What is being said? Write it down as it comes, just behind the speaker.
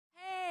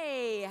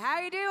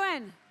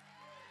doing?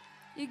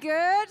 You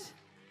good?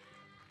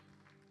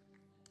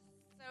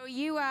 So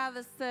you are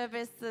the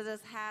service that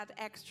has had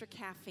extra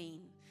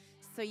caffeine.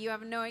 So you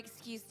have no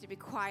excuse to be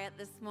quiet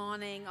this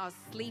morning or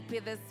sleepy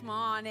this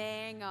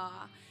morning, or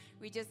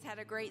we just had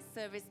a great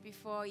service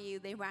before you.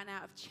 They ran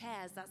out of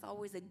chairs. That's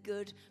always a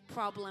good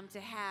problem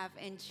to have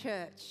in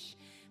church.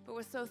 But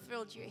we're so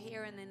thrilled you're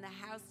here and in the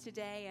house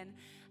today. And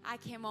I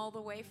came all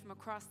the way from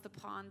across the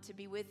pond to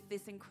be with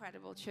this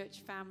incredible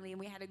church family. And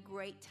we had a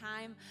great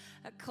time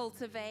at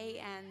Cultivate.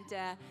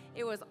 And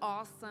it was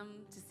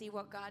awesome to see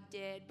what God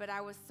did. But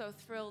I was so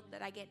thrilled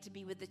that I get to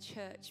be with the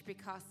church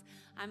because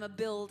I'm a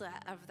builder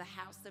of the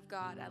house of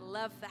God. I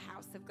love the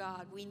house of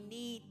God. We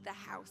need the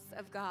house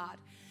of God.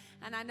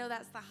 And I know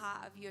that's the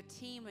heart of your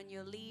team and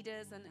your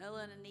leaders. And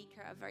Erlen and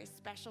Nika are very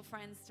special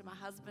friends to my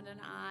husband and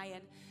I.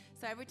 And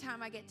so every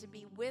time I get to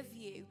be with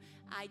you,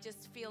 I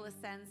just feel a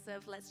sense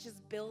of let's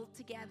just build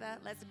together.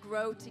 Let's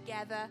grow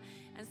together.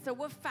 And so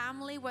we're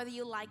family, whether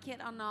you like it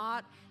or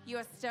not. You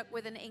are stuck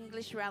with an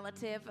English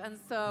relative. And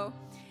so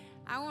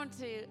I want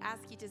to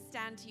ask you to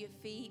stand to your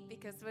feet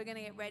because we're going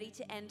to get ready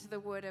to enter the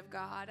Word of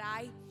God.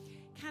 I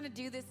kind of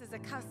do this as a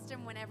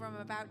custom whenever I'm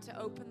about to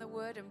open the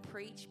Word and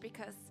preach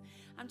because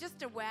I'm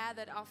just aware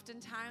that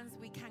oftentimes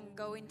we can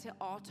go into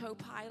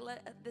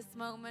autopilot at this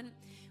moment.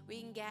 We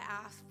can get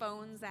our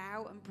phones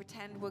out and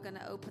pretend we're going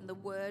to open the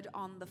Word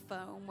on the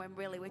phone when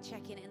really we're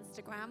checking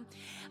Instagram.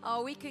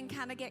 Or we can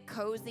kind of get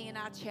cozy in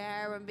our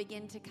chair and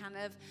begin to kind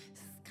of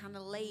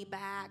lay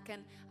back.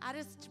 And I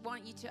just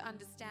want you to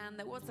understand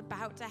that what's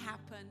about to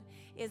happen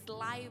is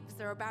lives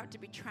are about to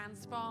be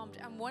transformed.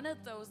 And one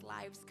of those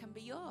lives can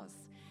be yours.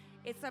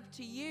 It's up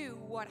to you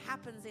what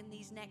happens in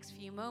these next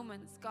few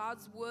moments.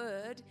 God's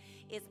word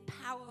is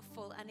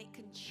powerful and it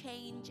can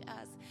change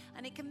us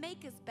and it can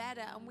make us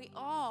better, and we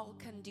all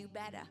can do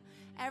better.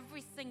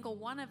 Every single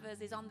one of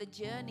us is on the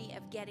journey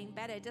of getting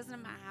better. It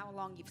doesn't matter how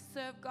long you've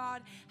served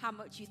God, how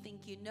much you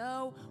think you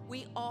know,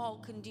 we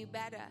all can do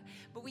better.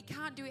 But we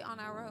can't do it on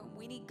our own.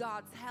 We need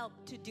God's help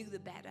to do the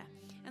better.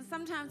 And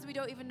sometimes we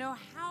don't even know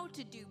how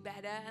to do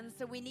better, and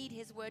so we need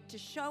His word to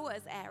show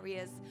us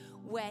areas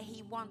where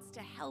He wants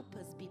to help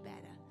us be better.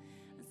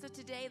 And so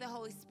today the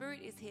Holy Spirit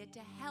is here to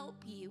help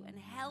you and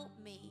help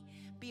me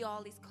be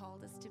all He's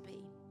called us to be.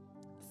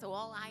 So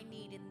all I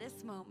need in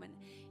this moment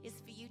is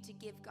for you to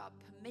give God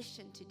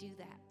permission to do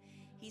that.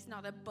 He's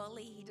not a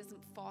bully. He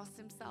doesn't force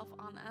Himself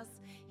on us.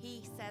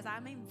 He says,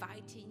 I'm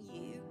inviting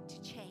you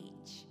to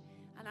change,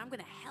 and I'm going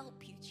to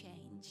help you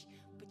change,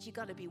 but you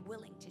got to be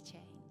willing to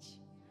change.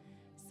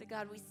 So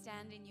God, we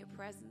stand in your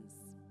presence.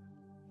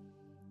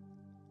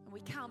 And we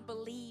can't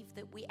believe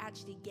that we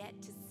actually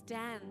get to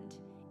stand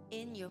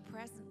in your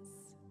presence.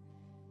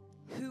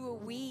 Who are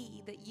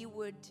we that you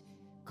would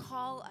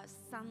call us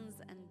sons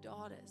and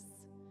daughters?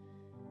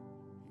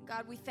 And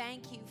God, we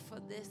thank you for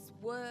this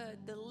word,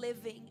 the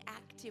living,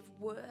 active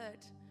word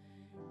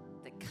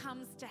that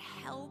comes to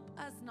help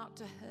us, not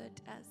to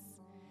hurt us,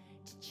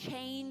 to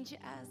change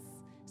us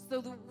so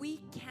that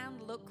we can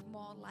look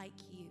more like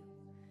you.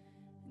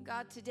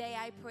 God, today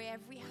I pray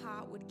every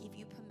heart would give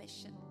you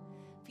permission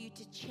for you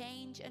to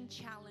change and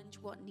challenge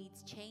what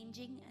needs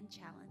changing and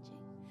challenging,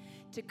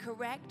 to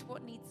correct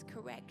what needs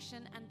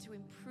correction, and to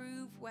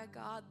improve where,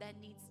 God, there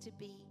needs to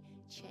be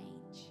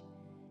change.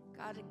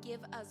 God,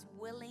 give us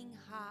willing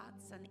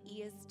hearts and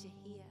ears to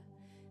hear.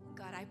 And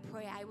God, I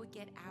pray I would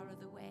get out of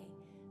the way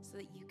so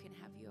that you can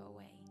have your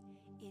way.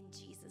 In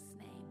Jesus'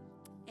 name,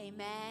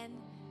 amen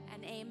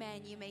and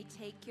amen. You may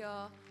take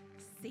your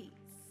seats.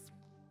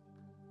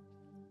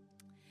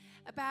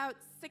 About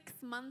 6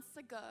 months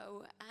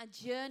ago, a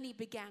journey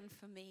began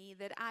for me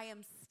that I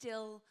am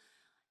still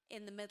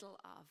in the middle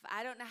of.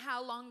 I don't know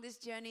how long this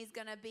journey is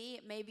going to be.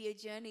 It may be a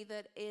journey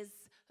that is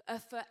a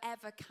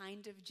forever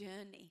kind of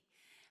journey.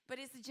 But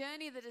it's a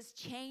journey that has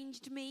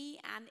changed me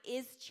and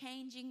is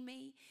changing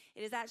me.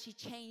 It has actually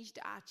changed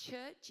our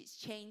church. It's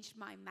changed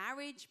my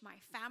marriage, my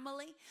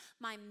family,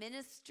 my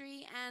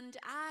ministry. And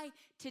I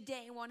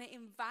today want to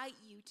invite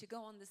you to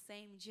go on the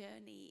same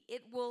journey.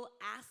 It will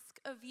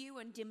ask of you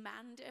and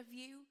demand of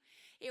you.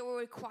 It will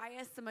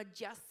require some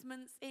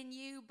adjustments in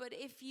you, but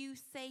if you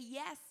say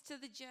yes to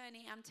the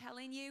journey, I'm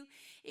telling you,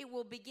 it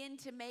will begin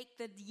to make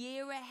the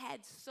year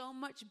ahead so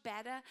much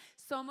better,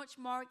 so much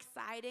more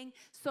exciting,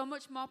 so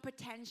much more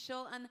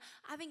potential. And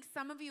I think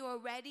some of you are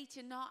ready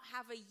to not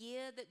have a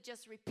year that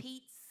just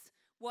repeats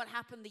what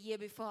happened the year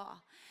before.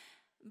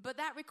 But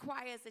that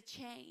requires a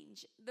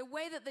change. The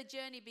way that the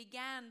journey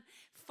began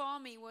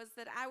for me was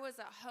that I was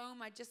at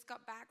home. I just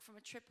got back from a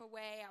trip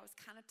away. I was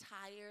kind of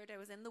tired. I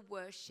was in the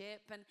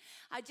worship. And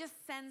I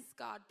just sensed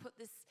God put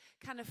this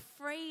kind of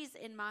phrase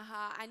in my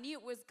heart. I knew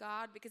it was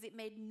God because it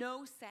made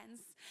no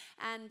sense.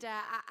 And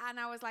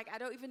I was like, I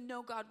don't even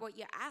know, God, what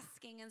you're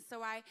asking. And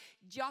so I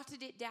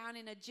jotted it down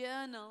in a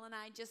journal. And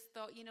I just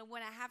thought,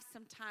 when I have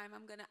some time,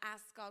 I'm going to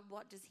ask God,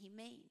 what does He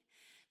mean?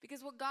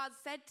 Because what God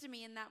said to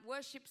me in that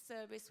worship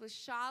service was,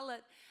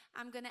 Charlotte,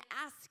 I'm going to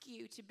ask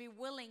you to be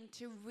willing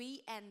to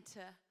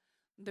re-enter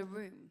the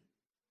room.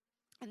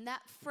 And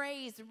that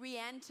phrase,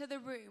 re-enter the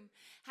room,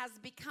 has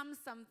become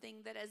something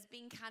that has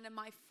been kind of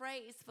my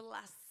phrase for the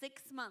last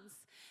 6 months,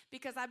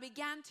 because I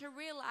began to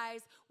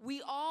realize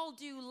we all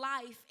do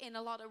life in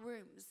a lot of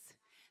rooms.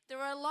 There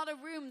are a lot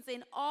of rooms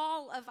in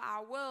all of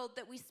our world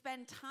that we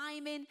spend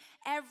time in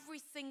every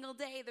single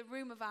day. The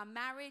room of our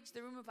marriage,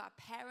 the room of our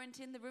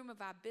parenting, the room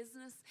of our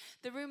business,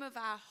 the room of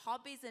our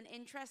hobbies and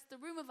interests, the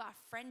room of our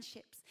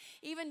friendships,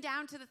 even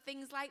down to the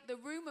things like the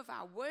room of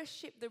our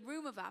worship, the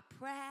room of our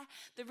prayer,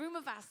 the room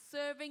of our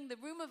serving, the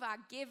room of our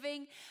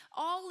giving.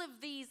 All of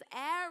these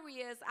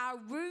areas are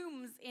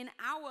rooms in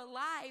our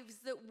lives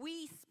that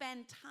we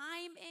spend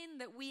time in,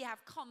 that we have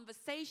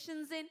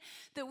conversations in,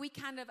 that we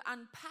kind of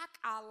unpack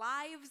our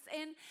lives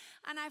in.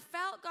 And I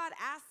felt God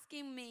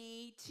asking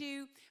me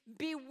to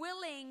be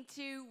willing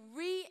to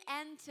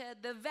re-enter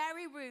the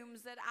very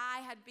rooms that I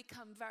had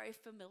become very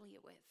familiar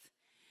with.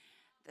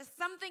 There's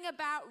something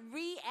about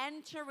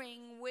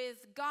re-entering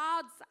with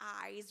God's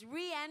eyes,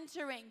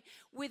 re-entering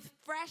with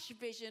fresh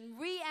vision,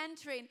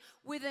 re-entering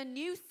with a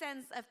new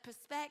sense of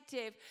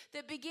perspective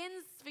that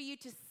begins for you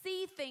to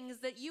see things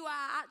that you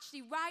are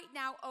actually right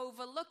now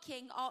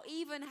overlooking or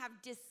even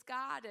have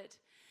discarded.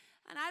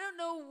 And I don't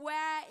know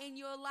where in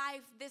your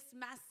life this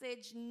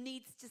message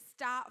needs to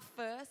start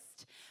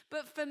first,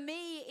 but for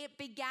me, it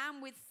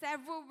began with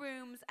several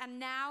rooms and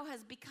now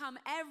has become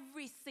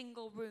every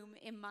single room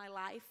in my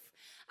life.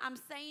 I'm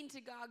saying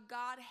to God,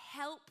 God,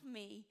 help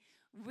me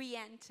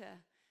re-enter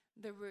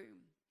the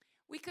room.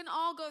 We can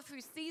all go through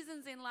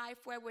seasons in life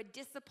where we're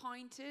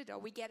disappointed or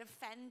we get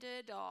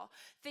offended or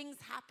things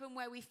happen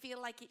where we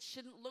feel like it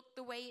shouldn't look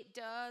the way it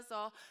does,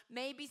 or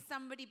maybe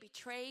somebody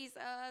betrays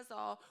us,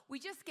 or we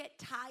just get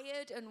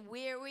tired and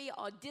weary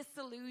or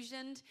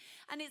disillusioned.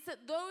 And it's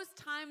at those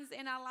times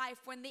in our life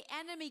when the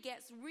enemy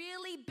gets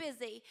really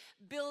busy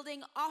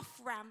building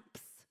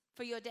off-ramps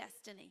for your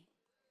destiny.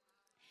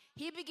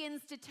 He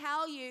begins to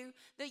tell you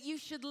that you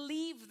should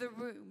leave the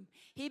room.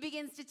 He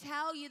begins to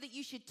tell you that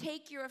you should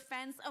take your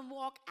offense and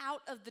walk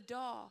out of the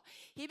door.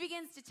 He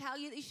begins to tell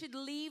you that you should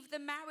leave the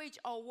marriage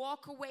or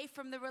walk away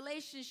from the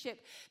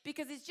relationship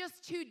because it's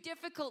just too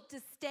difficult to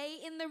stay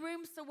in the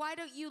room, so why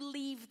don't you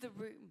leave the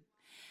room?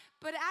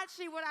 But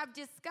actually what I've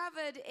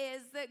discovered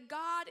is that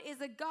God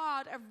is a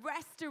God of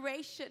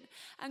restoration,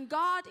 and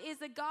God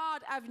is a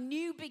God of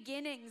new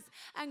beginnings,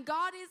 and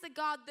God is a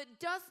God that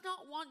does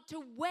not want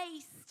to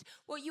waste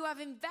what you have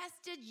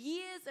invested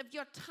years of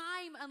your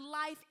time and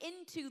life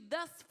into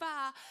thus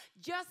far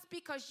just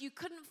because you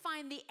couldn't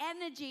find the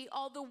energy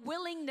or the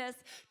willingness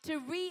to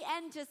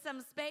re-enter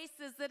some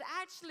spaces that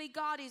actually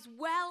God is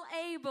well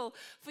able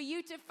for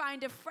you to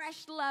find a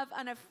fresh love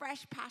and a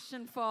fresh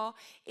passion for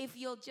if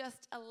you'll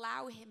just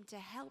allow Him to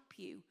help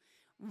you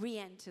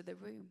re-enter the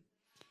room.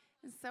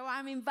 And so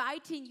I'm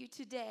inviting you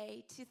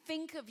today to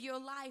think of your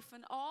life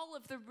and all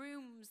of the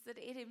rooms that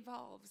it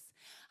involves.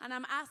 And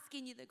I'm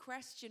asking you the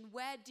question,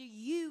 where do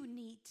you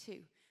need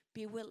to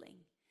be willing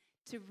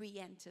to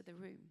re-enter the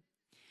room?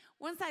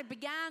 Once I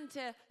began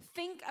to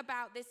think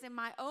about this in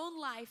my own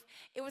life,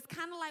 it was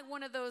kind of like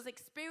one of those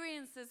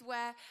experiences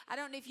where, I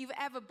don't know if you've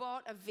ever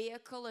bought a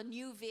vehicle, a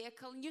new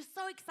vehicle, and you're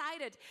so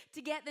excited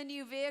to get the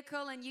new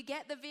vehicle, and you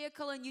get the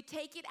vehicle and you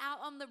take it out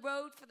on the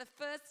road for the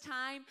first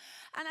time.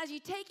 And as you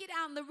take it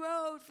out on the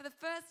road for the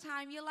first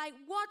time, you're like,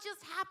 what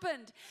just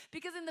happened?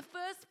 Because in the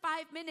first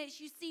 5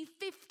 minutes, you see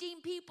 15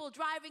 people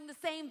driving the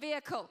same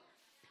vehicle.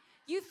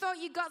 You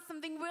thought you got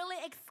something really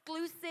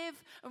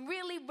exclusive and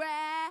really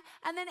rare,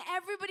 and then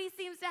everybody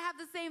seems to have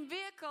the same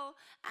vehicle.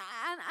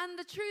 And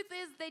the truth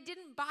is, they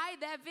didn't buy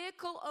their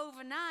vehicle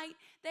overnight.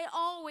 They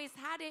always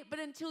had it, but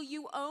until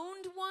you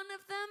owned one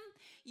of them,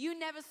 you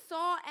never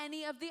saw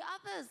any of the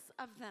others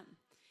of them.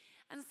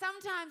 And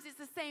sometimes it's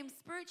the same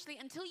spiritually.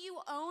 Until you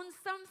own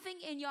something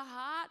in your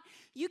heart,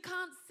 you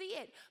can't see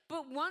it.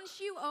 But once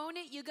you own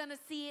it, you're going to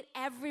see it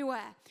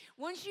everywhere.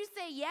 Once you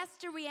say yes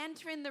to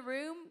re-entering the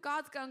room,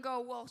 God's going to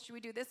go, well, should we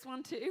do this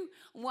one too?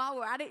 And while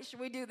we're at it, should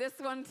we do this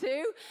one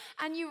too?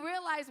 And you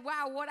realize,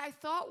 wow, what I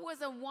thought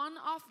was a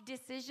one-off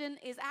decision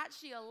is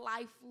actually a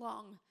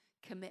lifelong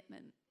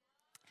commitment.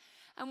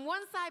 And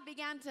once I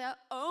began to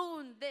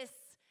own this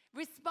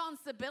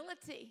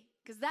responsibility,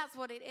 because that's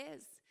what it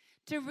is,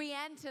 to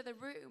re-enter the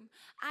room,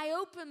 I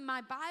opened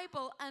my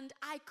Bible and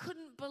I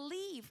couldn't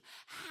believe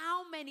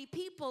how many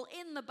people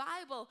in the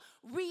Bible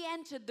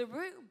re-entered the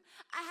room.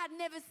 I had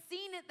never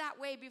seen it that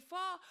way before,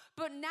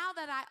 but now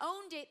that I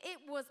owned it, it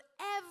was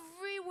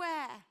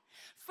everywhere.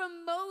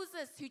 From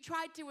Moses, who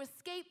tried to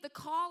escape the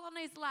call on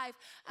his life,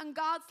 and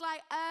God's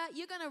like,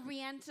 you're going to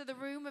re-enter the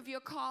room of your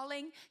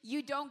calling.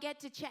 You don't get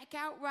to check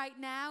out right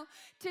now.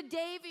 To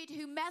David,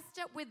 who messed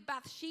up with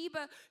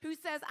Bathsheba, who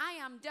says, I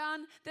am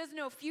done. There's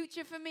no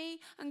future for me.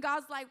 And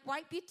God's like,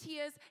 wipe your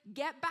tears,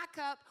 get back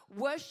up,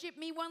 worship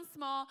me once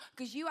more,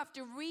 because you have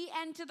to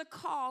re-enter the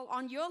call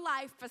on your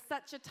life for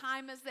such a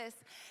time as this.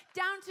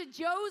 Down to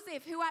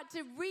Joseph, who had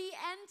to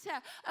re-enter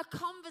a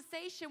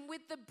conversation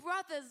with the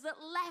brothers that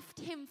left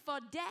him for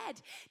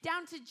dead,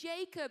 down to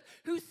Jacob,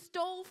 who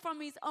stole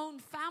from his own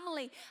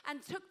family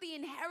and took the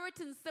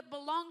inheritance that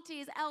belonged to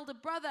his elder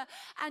brother.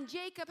 And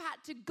Jacob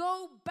had to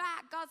go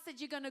back. God said,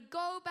 you're going to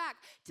go back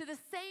to the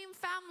same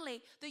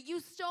family that you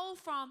stole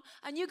from,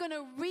 and you're going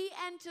to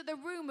re-enter the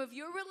room of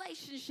your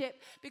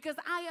relationship, because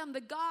I am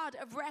the God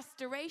of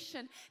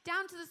restoration.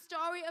 Down to the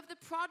story of the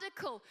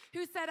prodigal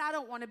who said, I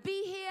don't want to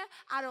be here.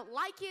 I don't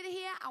like it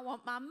here. I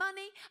want my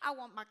money. I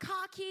want my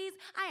car keys.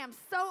 I am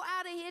so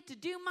out of here to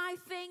do my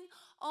thing,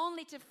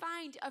 only to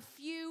find a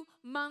few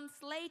months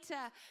later,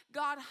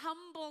 God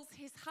humbles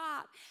his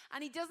heart,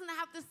 and he doesn't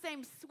have the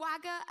same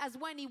swagger as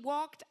when he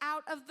walked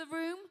out of the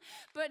room,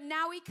 but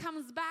now he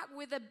comes back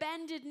with a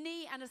bended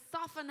knee and a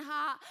softened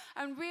heart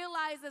and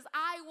realizes,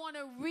 I want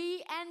to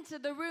re-enter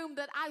the room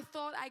that I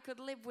thought I could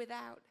live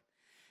without.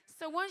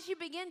 So once you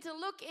begin to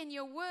look in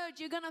your word,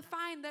 you're going to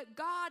find that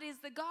God is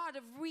the God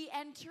of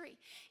re-entry.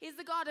 He's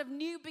the God of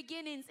new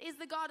beginnings. He's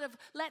the God of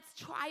let's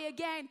try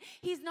again.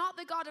 He's not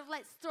the God of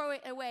let's throw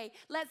it away.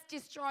 Let's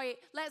destroy it.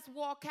 Let's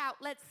walk out.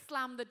 Let's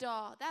slam the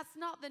door. That's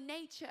not the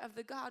nature of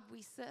the God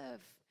we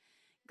serve.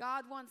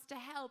 God wants to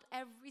help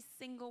every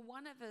single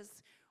one of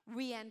us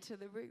re-enter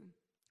the room.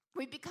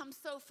 We become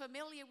so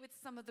familiar with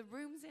some of the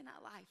rooms in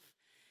our life.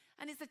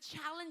 And it's a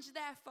challenge,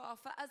 therefore,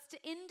 for us to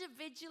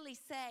individually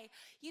say,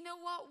 you know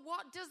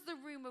what does the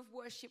room of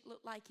worship look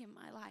like in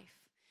my life?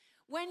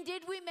 When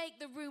did we make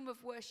the room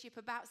of worship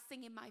about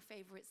singing my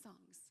favorite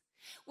songs?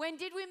 When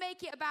did we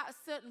make it about a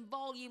certain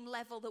volume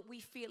level that we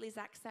feel is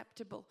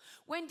acceptable?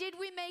 When did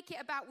we make it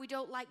about we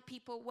don't like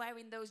people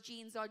wearing those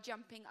jeans or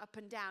jumping up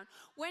and down?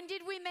 When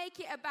did we make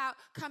it about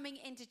coming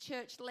into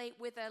church late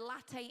with a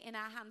latte in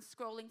our hands,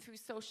 scrolling through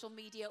social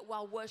media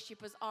while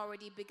worship has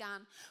already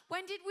begun?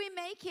 When did we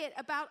make it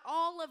about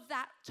all of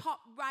that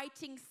top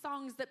writing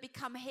songs that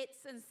become hits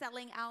and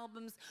selling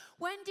albums?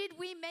 When did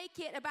we make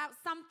it about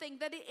something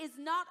that it is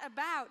not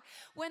about?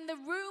 When the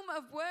room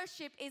of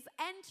worship is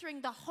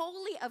entering the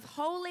Holy of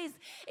Holies,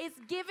 it's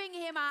giving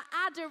him our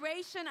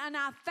adoration and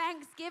our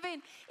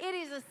thanksgiving. It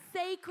is a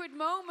sacred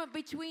moment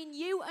between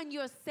you and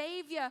your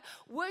Savior.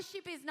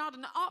 Worship is not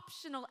an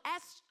optional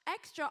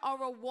extra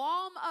or a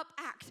warm-up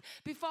act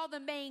before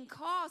the main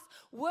course.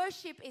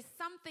 Worship is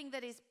something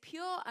that is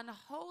pure and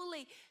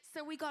holy,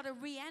 so we got to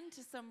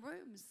re-enter some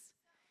rooms.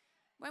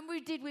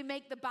 When did we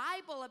make the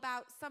Bible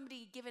about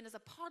somebody giving us a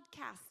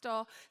podcast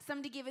or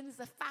somebody giving us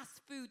a fast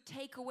food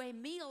takeaway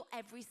meal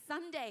every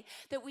Sunday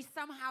that we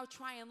somehow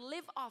try and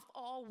live off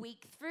all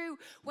week through?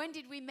 When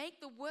did we make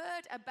the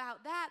Word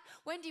about that?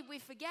 When did we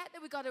forget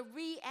that we got to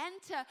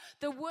re-enter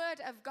the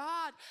Word of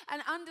God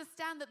and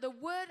understand that the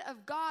Word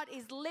of God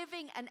is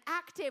living and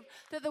active,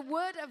 that the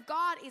Word of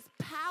God is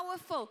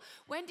powerful?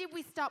 When did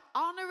we stop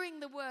honoring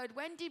the Word?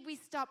 When did we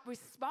stop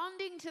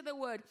responding to the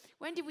Word?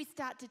 When did we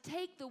start to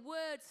take the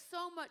Word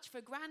so much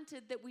for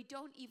granted that we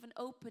don't even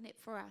open it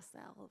for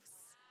ourselves?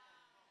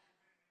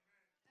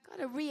 Got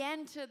to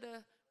re-enter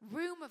the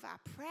room of our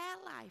prayer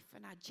life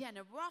and our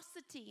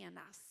generosity and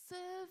our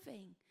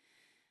serving.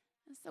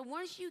 And so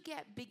once you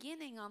get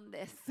beginning on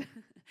this,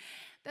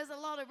 there's a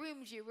lot of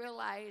rooms you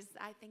realize,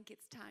 I think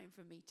it's time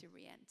for me to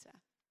re-enter.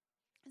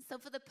 And so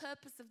for the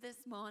purpose of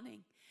this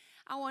morning,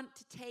 I want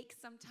to take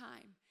some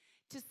time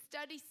to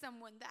study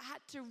someone that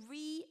had to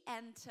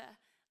re-enter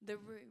the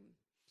room.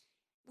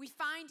 We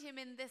find him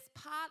in this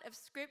part of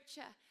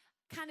Scripture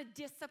kind of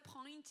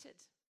disappointed.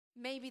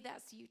 Maybe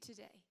that's you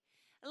today.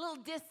 A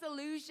little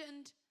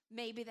disillusioned.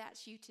 Maybe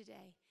that's you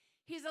today.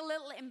 He's a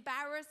little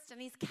embarrassed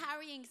and he's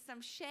carrying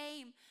some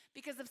shame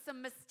because of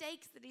some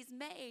mistakes that he's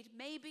made.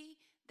 Maybe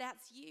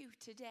that's you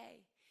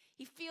today.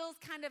 He feels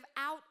kind of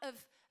out of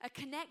a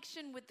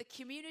connection with the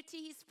community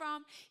he's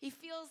from. He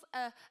feels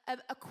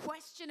a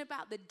question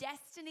about the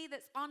destiny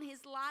that's on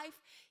his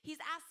life. He's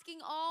asking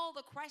all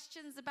the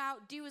questions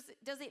about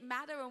does it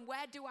matter and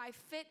where do I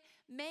fit?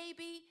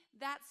 Maybe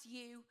that's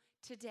you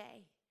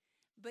today.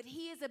 But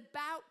he is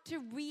about to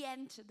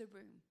re-enter the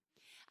room.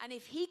 And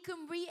if he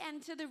can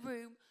re-enter the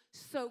room,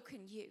 so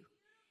can you.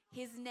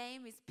 His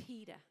name is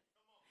Peter.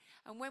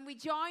 And when we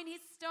join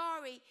his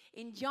story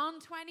in John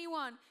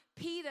 21,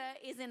 Peter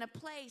is in a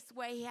place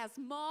where he has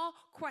more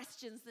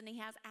questions than he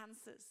has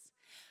answers.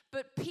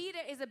 But Peter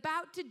is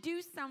about to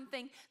do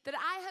something that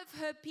I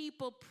have heard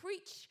people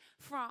preach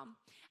from.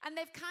 And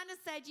they've kind of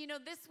said,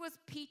 this was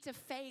Peter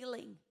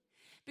failing.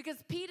 Because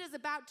Peter's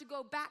about to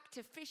go back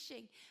to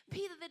fishing.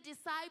 Peter the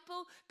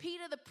disciple,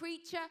 Peter the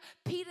preacher,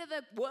 Peter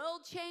the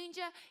world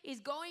changer is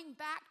going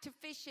back to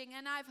fishing.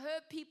 And I've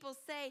heard people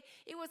say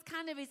it was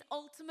kind of his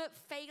ultimate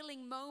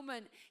failing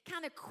moment,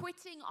 kind of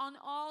quitting on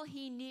all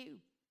he knew.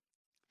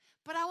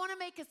 But I want to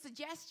make a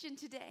suggestion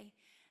today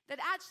that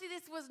actually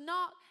this was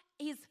not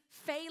his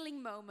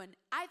failing moment.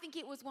 I think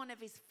it was one of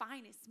his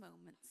finest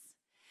moments.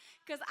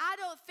 Because I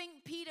don't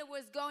think Peter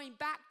was going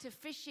back to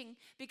fishing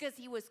because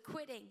he was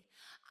quitting.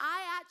 I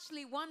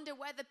actually wonder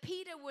whether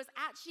Peter was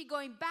actually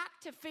going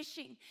back to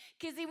fishing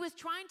because he was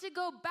trying to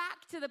go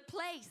back to the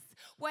place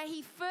where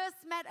he first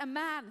met a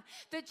man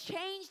that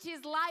changed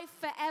his life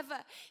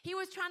forever. He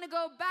was trying to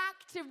go back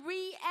to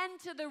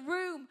re-enter the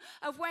room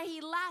of where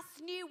he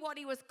last knew what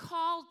he was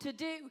called to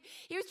do.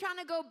 He was trying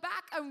to go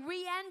back and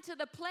re-enter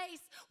the place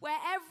where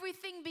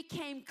everything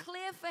became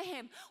clear for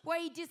him,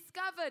 where he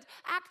discovered,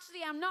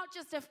 actually, I'm not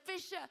just a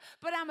fisher,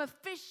 but I'm a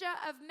fisher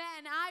of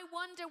men. I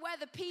wonder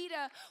whether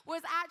Peter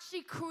was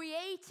actually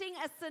creating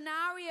a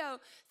scenario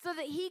so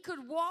that he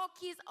could walk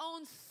his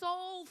own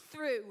soul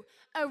through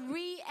a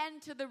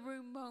re-enter the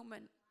room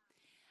moment.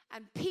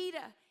 And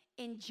Peter,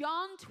 in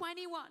John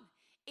 21,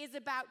 is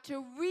about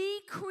to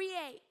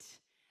recreate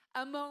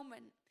a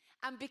moment.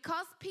 And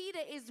because Peter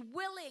is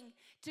willing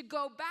to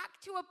go back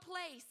to a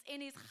place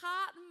in his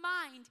heart and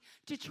mind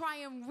to try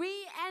and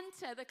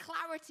re-enter the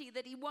clarity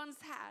that he once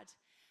had,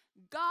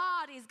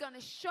 God is going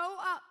to show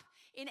up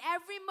in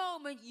every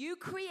moment you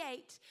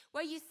create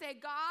where you say,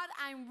 God,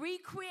 I'm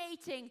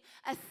recreating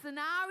a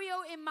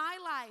scenario in my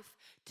life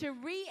to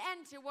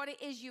re-enter what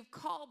it is you've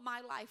called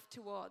my life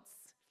towards.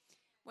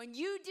 When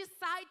you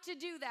decide to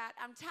do that,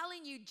 I'm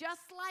telling you,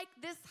 just like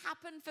this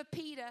happened for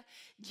Peter,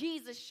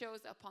 Jesus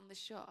shows up on the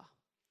shore.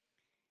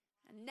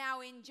 And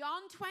now in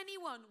John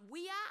 21,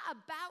 we are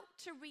about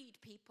to read,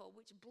 people,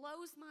 which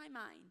blows my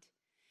mind,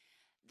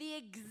 the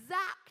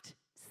exact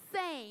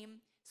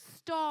same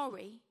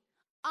story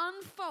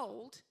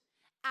unfold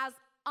as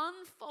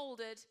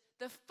unfolded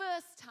the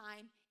first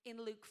time in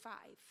Luke 5.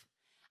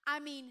 I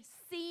mean,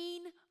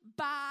 scene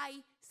by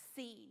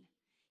scene.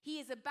 He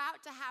is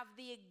about to have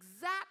the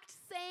exact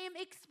same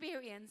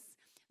experience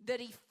that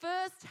he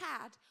first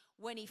had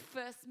when he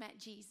first met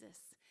Jesus.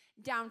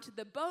 Down to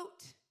the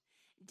boat,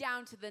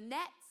 down to the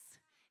nets,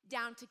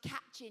 down to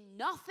catching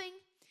nothing,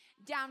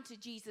 down to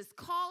Jesus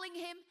calling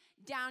him,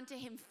 down to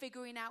him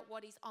figuring out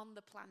what he's on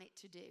the planet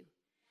to do.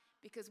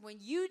 Because when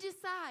you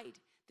decide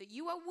that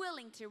you are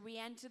willing to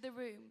re-enter the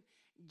room,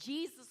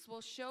 Jesus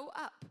will show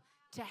up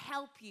to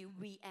help you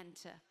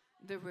re-enter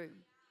the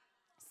room.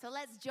 So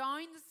let's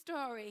join the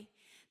story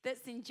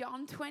that's in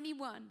John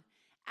 21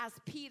 as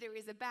Peter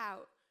is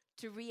about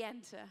to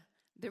re-enter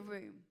the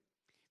room.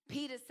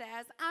 Peter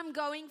says, I'm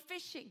going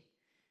fishing.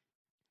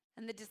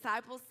 And the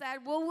disciples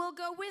said, well, we'll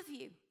go with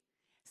you.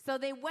 So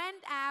they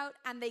went out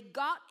and they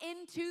got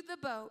into the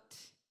boat.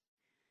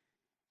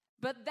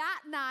 But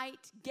that night,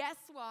 guess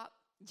what?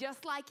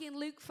 Just like in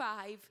Luke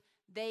 5,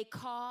 they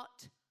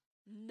caught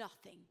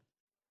nothing.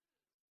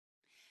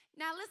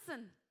 Now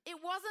listen, it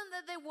wasn't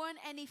that there weren't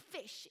any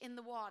fish in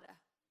the water.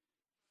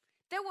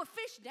 There were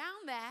fish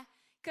down there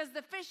because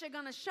the fish are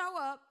going to show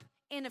up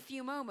in a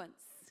few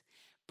moments.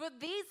 But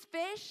these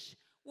fish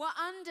were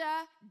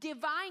under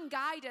divine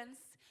guidance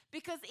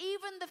because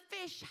even the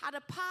fish had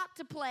a part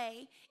to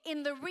play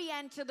in the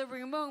re-enter the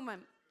room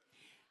moment.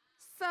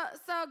 So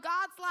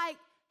God's like,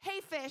 hey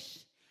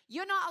fish,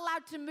 you're not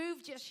allowed to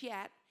move just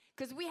yet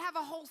because we have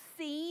a whole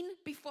scene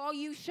before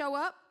you show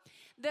up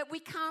that we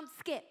can't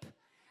skip.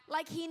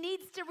 Like he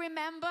needs to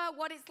remember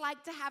what it's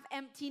like to have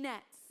empty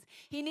nets.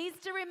 He needs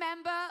to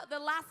remember the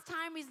last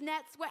time his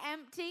nets were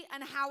empty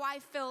and how I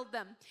filled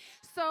them.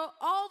 So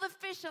all the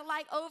fish are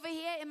like over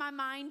here in my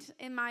mind,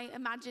 in my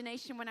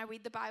imagination when I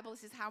read the Bible.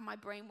 This is how my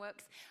brain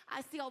works.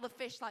 I see all the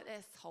fish like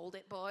this. Hold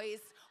it, boys.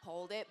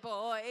 Hold it,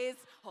 boys.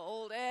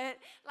 Hold it.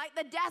 Like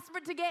they're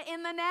desperate to get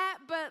in the net,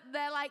 but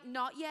they're like,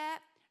 not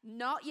yet,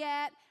 not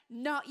yet,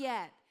 not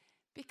yet.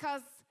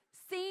 Because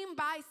scene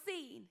by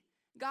scene,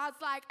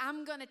 God's like,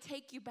 I'm going to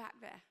take you back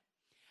there.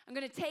 I'm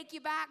going to take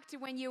you back to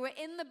when you were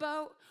in the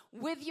boat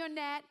with your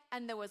net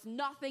and there was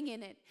nothing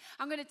in it.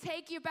 I'm going to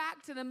take you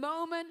back to the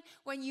moment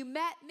when you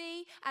met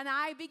me and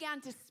I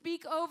began to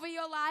speak over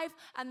your life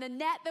and the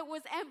net that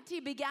was empty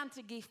began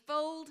to be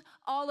filled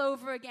all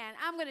over again.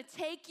 I'm going to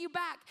take you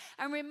back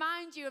and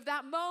remind you of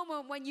that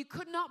moment when you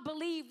could not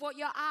believe what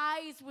your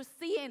eyes were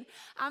seeing.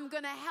 I'm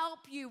going to help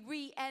you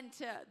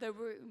re-enter the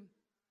room.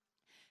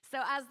 So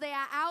as they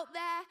are out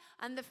there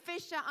and the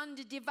fish are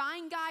under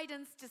divine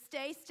guidance to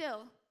stay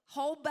still,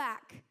 hold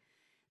back,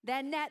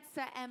 their nets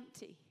are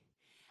empty.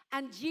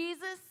 And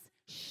Jesus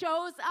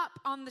shows up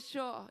on the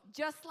shore,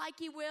 just like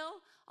he will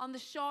on the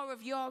shore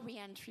of your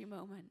re-entry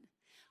moment.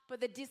 But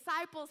the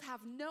disciples have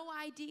no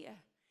idea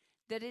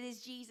that it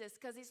is Jesus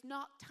because it's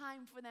not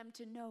time for them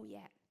to know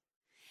yet.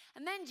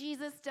 And then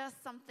Jesus does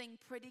something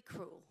pretty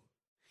cruel.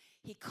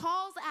 He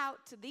calls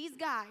out to these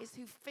guys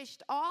who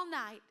fished all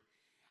night,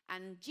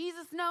 and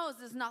Jesus knows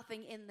there's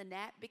nothing in the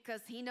net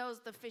because he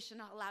knows the fish are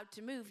not allowed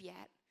to move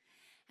yet.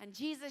 And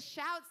Jesus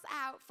shouts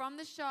out from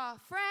the shore,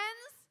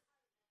 friends,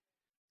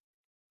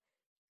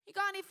 you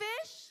got any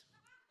fish?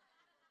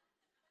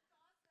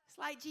 It's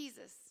like,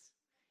 Jesus,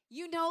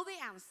 you know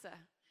the answer.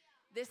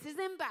 This is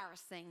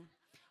embarrassing.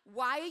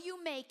 Why are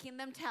you making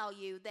them tell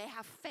you they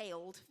have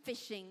failed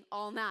fishing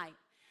all night?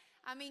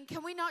 I mean,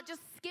 can we not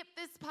just skip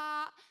this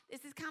part?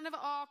 This is kind of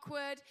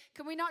awkward.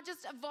 Can we not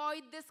just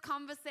avoid this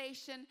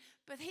conversation?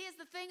 But here's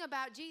the thing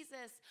about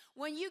Jesus.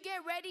 When you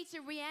get ready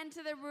to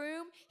re-enter the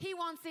room, he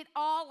wants it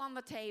all on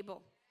the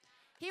table.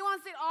 He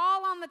wants it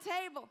all on the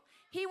table.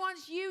 He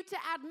wants you to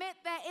admit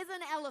there is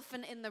an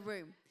elephant in the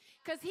room.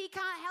 Because he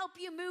can't help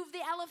you move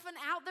the elephant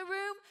out the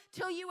room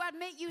till you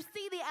admit you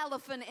see the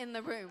elephant in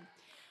the room.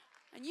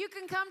 And you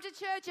can come to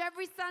church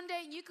every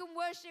Sunday and you can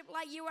worship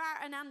like you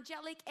are an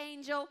angelic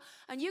angel,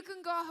 and you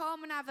can go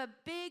home and have a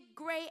big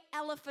gray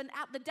elephant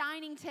at the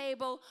dining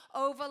table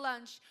over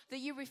lunch that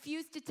you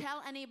refuse to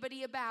tell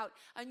anybody about,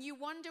 and you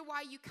wonder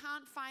why you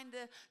can't find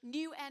the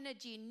new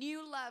energy,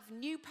 new love,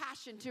 new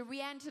passion to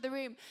re-enter the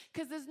room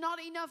because there's not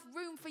enough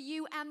room for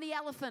you and the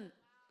elephant.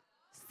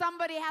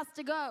 Somebody has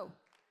to go.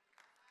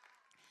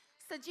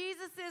 So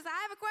Jesus says,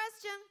 I have a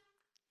question.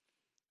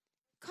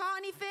 Caught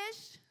any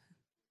fish?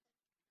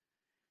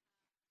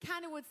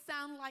 Kind of would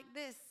sound like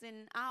this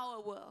in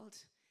our world.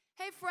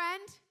 Hey,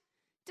 friend,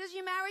 does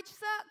your marriage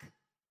suck?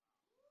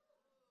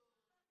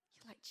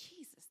 You're like,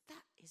 Jesus,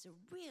 that is a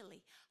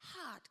really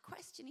hard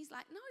question. He's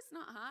like, no, it's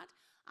not hard.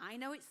 I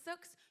know it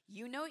sucks.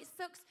 You know it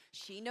sucks.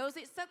 She knows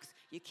it sucks.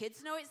 Your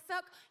kids know it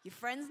sucks. Your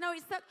friends know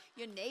it sucks.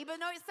 Your neighbor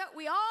knows it sucks.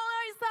 We all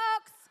know it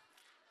sucks.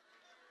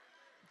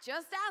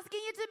 Just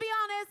asking you to be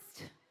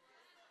honest.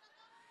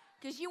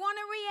 Because you want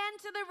to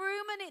re-enter the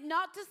room and it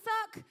not to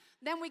suck,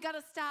 then we got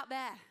to start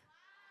there.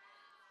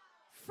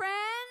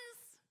 Friends,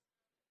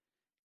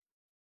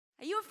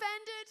 are you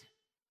offended?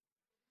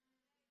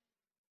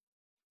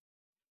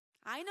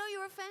 I know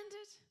you're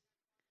offended.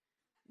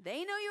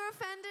 They know you're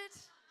offended.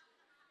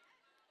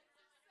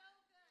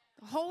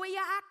 The whole way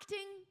you're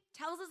acting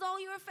tells us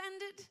all you're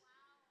offended.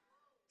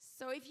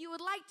 So if you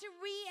would like to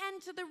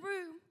re-enter the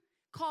room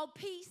called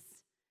peace,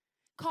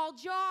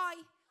 called joy,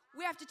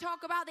 we have to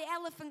talk about the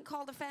elephant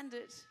called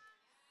offended.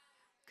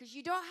 Because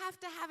you don't have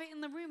to have it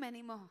in the room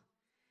anymore.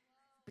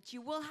 But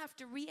you will have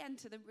to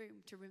re-enter the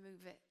room to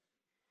remove it.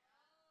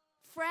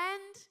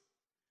 Friend,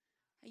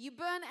 are you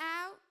burnt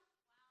out?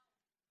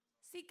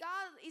 See,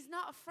 God is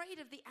not afraid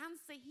of the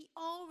answer. He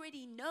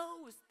already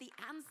knows the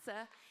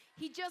answer.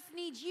 He just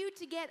needs you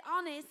to get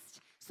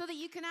honest so that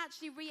you can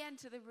actually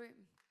re-enter the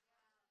room.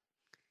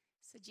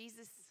 So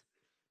Jesus,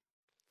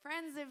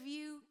 friends, have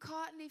you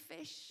caught any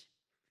fish?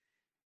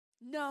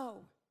 No,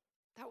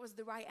 that was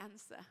the right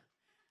answer.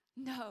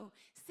 No.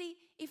 See,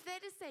 if they'd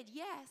have said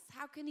yes,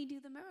 how can he do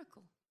the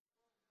miracle?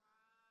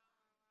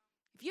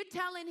 If you're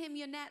telling him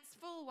your net's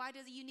full, why do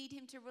you need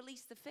him to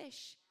release the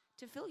fish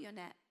to fill your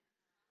net?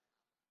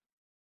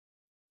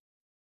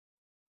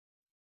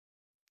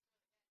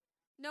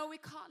 No, we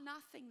caught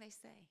nothing, they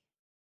say.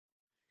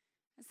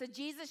 And so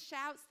Jesus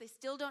shouts, they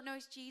still don't know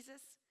it's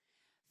Jesus.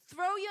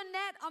 Throw your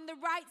net on the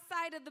right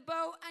side of the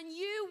boat and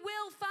you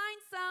will find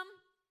some.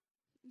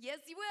 Yes,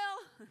 you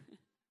will.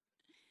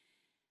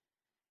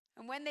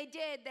 And when they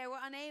did, they were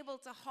unable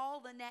to haul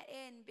the net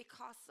in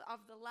because of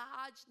the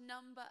large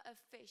number of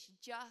fish,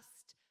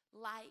 just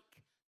like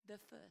the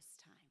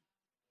first time.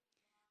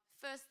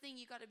 First thing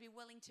you got to be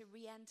willing to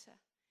re-enter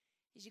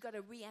is you got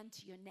to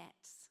re-enter your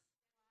nets.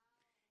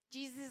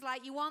 Jesus is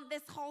like, you want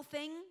this whole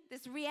thing,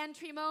 this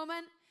re-entry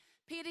moment?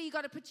 Peter, you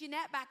got to put your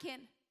net back in.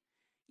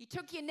 You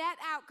took your net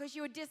out because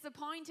you were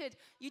disappointed.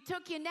 You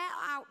took your net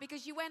out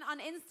because you went on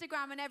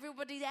Instagram and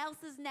everybody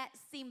else's net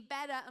seemed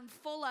better and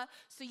fuller,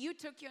 so you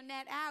took your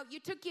net out. You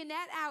took your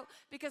net out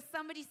because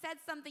somebody said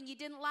something you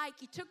didn't like.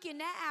 You took your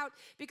net out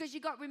because you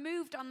got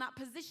removed on that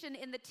position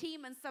in the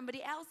team and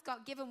somebody else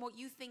got given what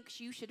you think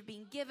you should have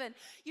been given.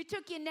 You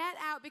took your net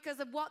out because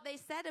of what they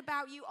said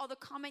about you or the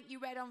comment you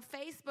read on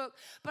Facebook.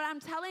 But I'm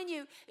telling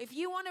you, if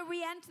you want to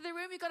re-enter the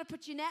room, you've got to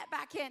put your net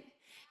back in.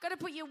 Got to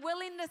put your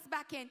willingness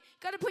back in.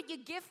 Got to put your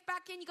gift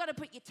back in. You got to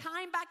put your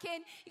time back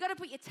in. You got to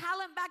put your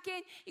talent back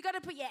in. You got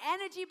to put your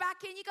energy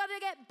back in. You got to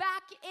get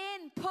back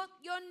in. Put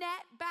your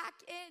net back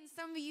in.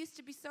 Some of you used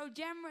to be so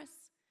generous.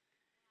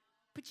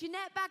 Put your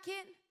net back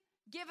in.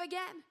 Give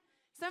again.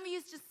 Some of you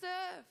used to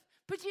serve.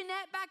 Put your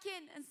net back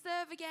in and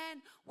serve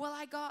again. Well,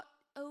 I got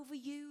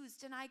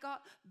overused and I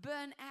got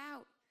burnt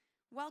out.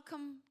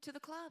 Welcome to the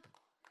club.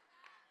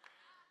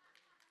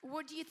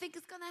 What do you think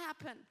is going to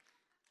happen?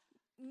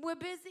 We're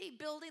busy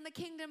building the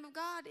kingdom of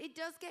God. It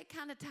does get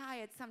kind of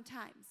tired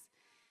sometimes.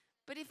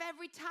 But if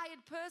every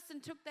tired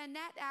person took their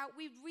net out,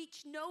 we'd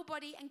reach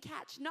nobody and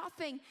catch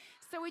nothing.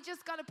 So we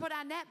just got to put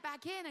our net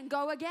back in and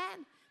go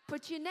again.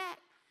 Put your net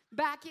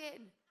back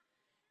in.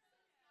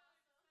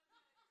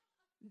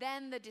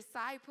 Then the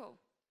disciple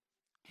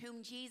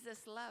whom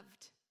Jesus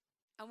loved,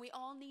 and we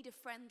all need a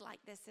friend like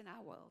this in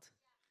our world.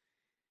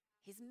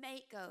 His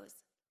mate goes,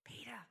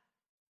 Peter,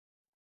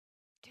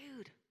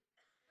 dude,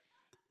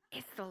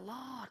 it's the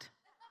Lord.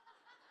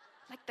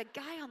 Like the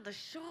guy on the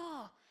shore,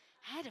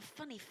 I had a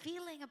funny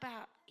feeling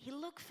about. He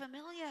looked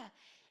familiar.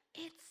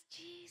 It's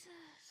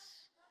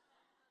Jesus.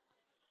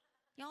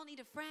 Y'all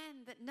need a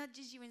friend that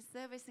nudges you in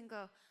service and go,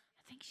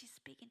 I think she's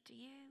speaking to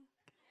you.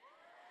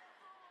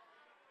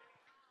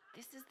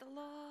 This is the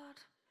Lord.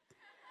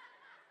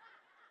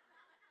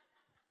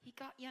 He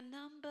got your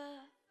number.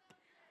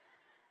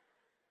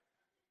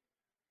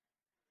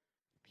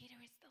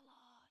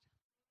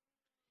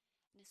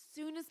 As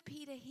soon as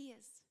Peter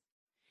hears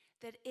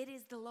that it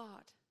is the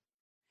Lord,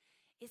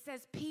 it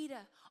says Peter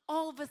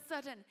all of a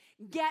sudden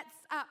gets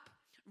up,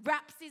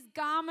 wraps his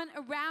garment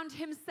around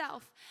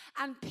himself,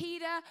 and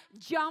Peter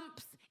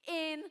jumps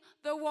in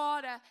the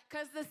water.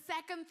 Because the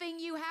second thing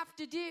you have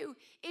to do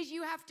is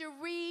you have to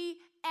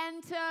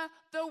re-enter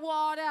the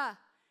water.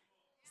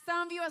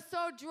 Some of you are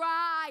so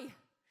dry.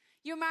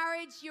 Your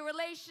marriage, your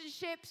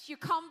relationships, your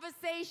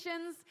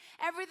conversations,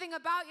 everything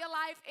about your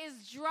life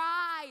is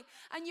dry.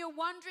 And you're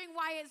wondering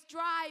why it's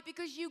dry,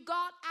 because you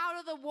got out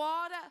of the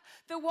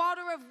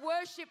water of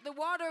worship, the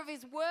water of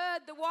his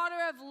word, the water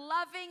of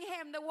loving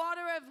him, the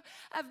water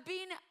of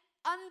being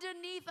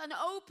underneath an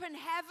open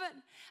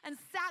heaven and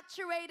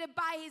saturated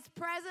by his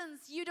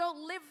presence. You don't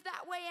live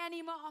that way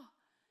anymore.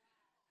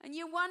 And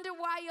you wonder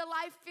why your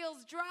life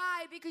feels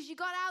dry, because you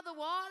got out of the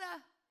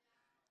water.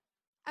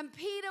 And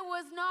Peter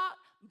was not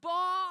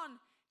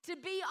born to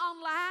be on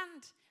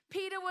land.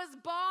 Peter was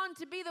born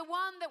to be the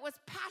one that was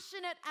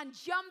passionate and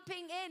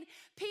jumping in.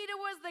 Peter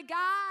was the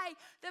guy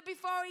that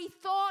before he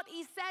thought,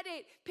 he said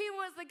it. Peter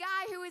was the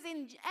guy who was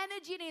in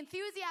energy and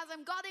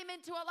enthusiasm, got him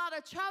into a lot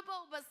of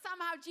trouble, but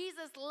somehow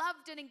Jesus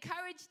loved and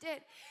encouraged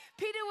it.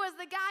 Peter was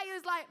the guy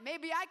who's like,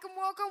 maybe I can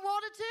walk on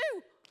water too.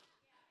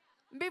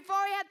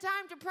 Before he had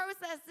time to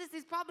process, this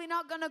is probably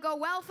not going to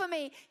go well for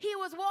me, he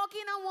was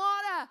walking on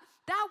water.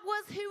 That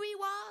was who he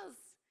was.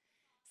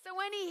 So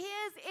when he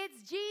hears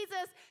it's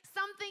Jesus,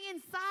 something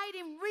inside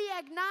him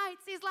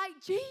reignites. He's like,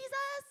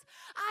 Jesus,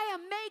 I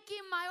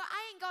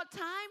ain't got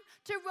time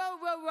to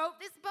row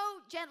this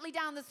boat gently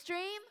down the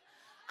stream.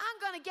 I'm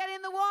going to get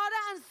in the water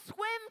and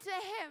swim to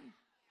him.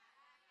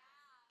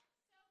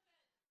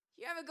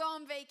 You ever go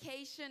on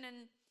vacation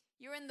and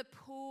you're in the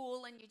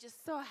pool and you're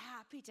just so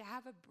happy to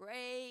have a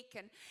break,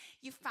 and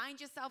you find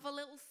yourself a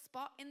little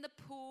spot in the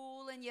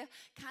pool and you're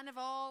kind of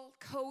all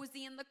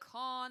cozy in the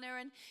corner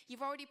and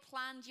you've already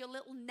planned your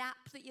little nap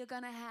that you're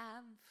going to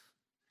have.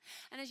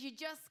 And as you're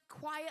just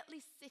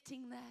quietly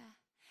sitting there,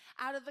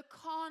 out of the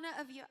corner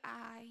of your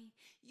eye,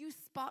 you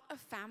spot a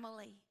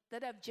family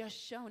that have just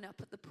shown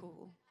up at the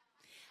pool.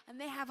 And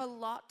they have a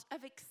lot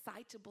of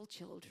excitable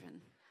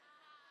children.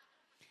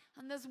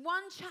 And there's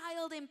one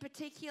child in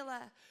particular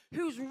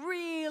who's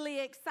really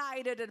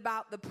excited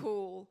about the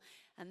pool.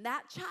 And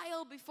that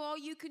child, before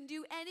you can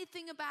do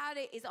anything about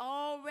it, is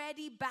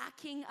already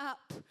backing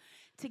up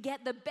to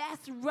get the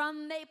best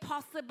run they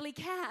possibly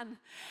can.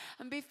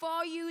 And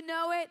before you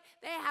know it,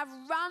 they have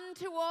run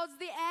towards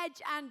the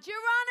edge, and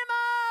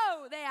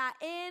Geronimo, they are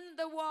in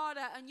the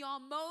water, and your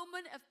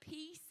moment of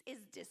peace is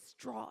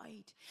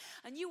destroyed.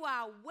 And you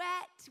are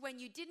wet when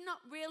you did not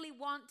really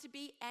want to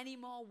be any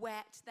more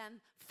wet than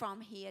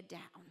from here down.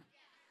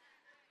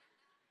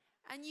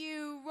 And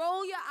you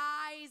roll your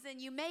eyes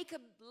and you make a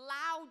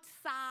loud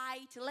sigh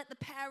to let the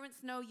parents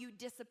know you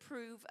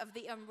disapprove of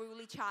the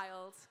unruly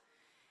child.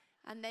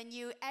 And then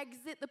you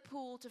exit the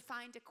pool to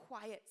find a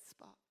quiet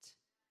spot.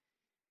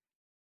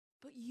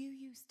 But you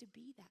used to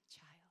be that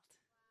child.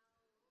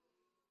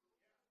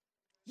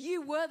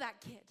 You were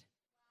that kid.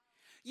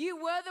 You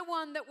were the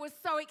one that was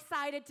so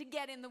excited to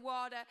get in the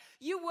water.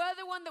 You were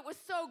the one that was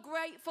so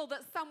grateful that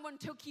someone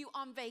took you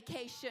on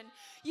vacation.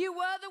 You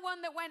were the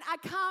one that went, I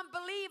can't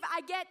believe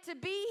I get to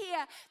be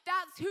here.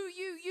 That's who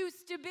you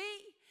used to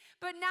be.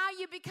 But now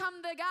you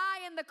become the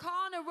guy in the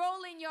corner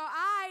rolling your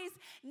eyes.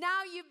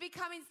 Now you've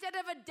become, instead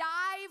of a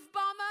dive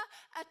bomber,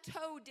 a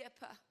toe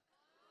dipper.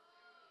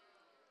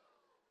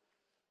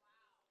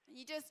 And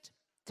you just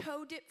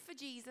toe dip for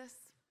Jesus.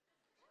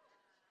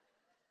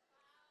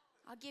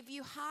 I'll give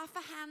you half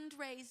a hand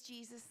raise,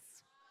 Jesus.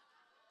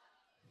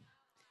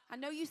 I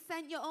know you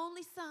sent your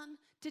only son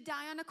to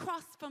die on a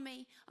cross for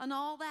me and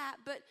all that,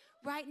 but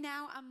right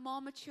now I'm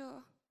more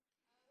mature.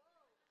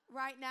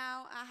 Right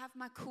now I have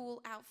my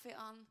cool outfit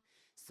on.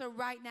 So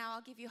right now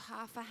I'll give you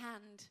half a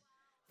hand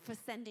for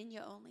sending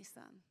your only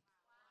son.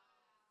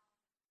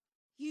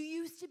 You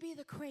used to be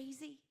the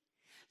crazy.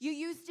 You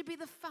used to be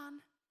the fun.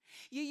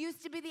 You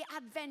used to be the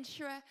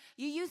adventurer.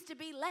 You used to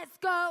be, let's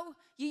go.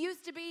 You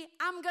used to be,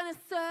 I'm going to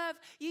serve.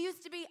 You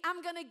used to be,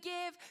 I'm going to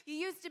give. You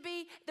used to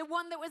be the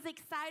one that was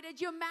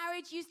excited. Your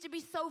marriage used to be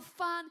so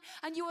fun,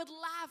 and you would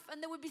laugh,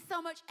 and there would be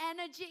so much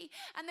energy,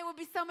 and there would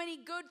be so many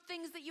good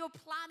things that you were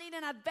planning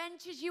and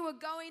adventures you were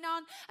going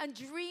on and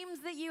dreams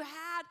that you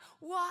had.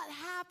 What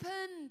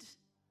happened?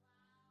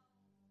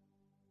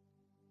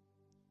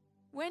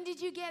 When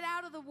did you get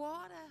out of the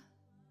water?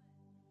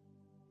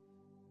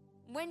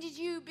 When did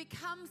you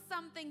become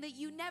something that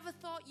you never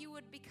thought you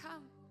would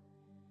become?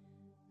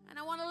 And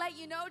I want to let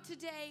you know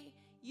today,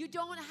 you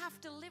don't have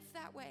to live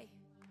that way.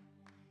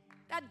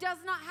 That does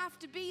not have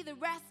to be the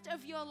rest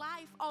of your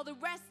life, or the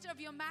rest of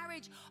your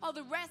marriage, or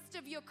the rest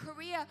of your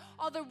career,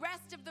 or the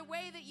rest of the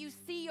way that you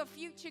see your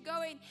future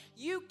going.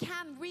 You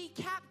can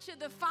recapture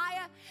the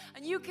fire,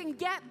 and you can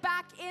get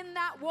back in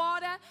that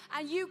water,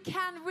 and you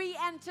can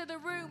re-enter the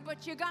room,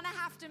 but you're going to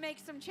have to make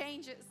some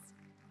changes.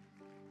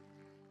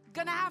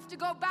 Gonna have to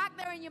go back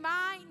there in your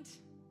mind.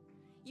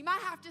 You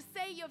might have to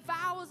say your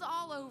vows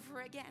all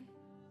over again.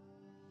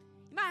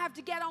 You might have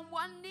to get on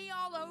one knee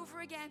all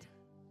over again.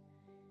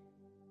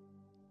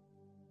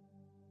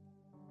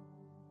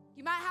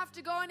 You might have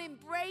to go and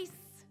embrace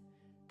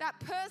that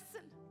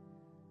person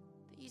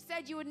that you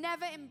said you would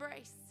never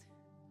embrace.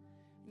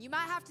 And you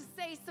might have to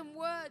say some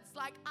words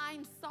like,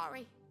 I'm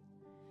sorry.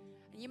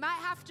 And you might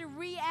have to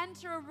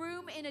re-enter a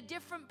room in a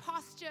different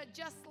posture,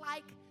 just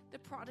like the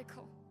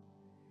prodigal.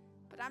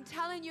 But I'm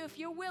telling you, if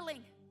you're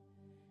willing,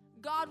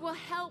 God will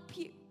help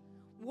you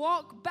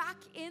walk back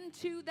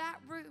into that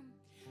room.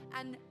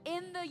 And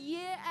in the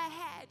year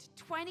ahead,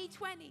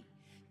 2020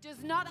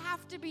 does not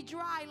have to be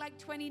dry like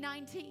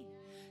 2019.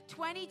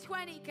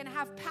 2020 can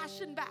have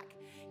passion back,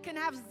 can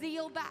have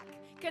zeal back,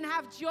 can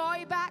have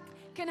joy back,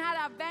 can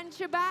have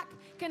adventure back,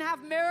 can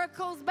have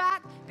miracles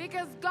back,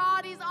 because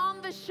God is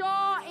on the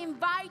shore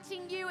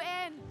inviting you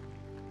in.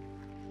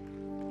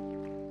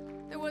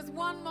 There was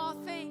one more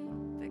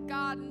thing that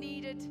God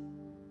needed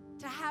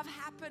to have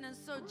happen, and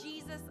so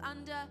Jesus,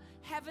 under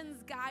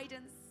heaven's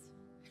guidance,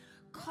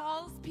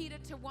 calls Peter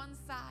to one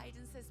side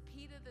and says,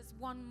 Peter, there's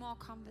one more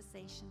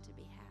conversation to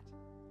be had.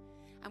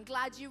 I'm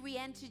glad you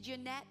re-entered your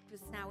net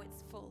because now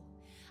it's full.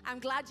 I'm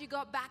glad you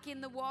got back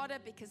in the water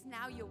because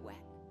now you're wet.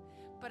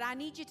 But I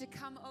need you to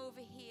come over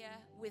here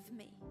with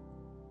me.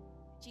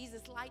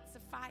 Jesus lights a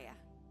fire.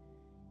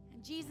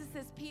 And Jesus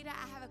says, Peter,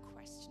 I have a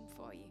question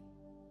for you.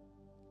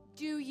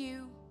 Do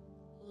you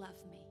love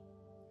me?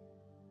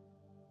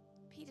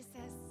 Peter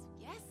says,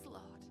 yes,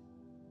 Lord.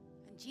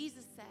 And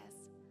Jesus says,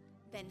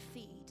 then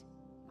feed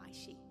my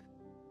sheep.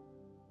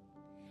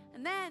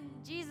 And then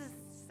Jesus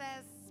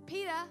says,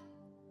 Peter,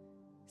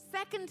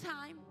 second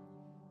time,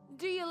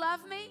 do you love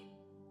me?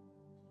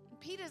 And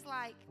Peter's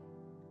like,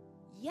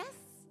 yes,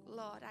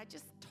 Lord, I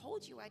just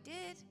told you I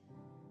did.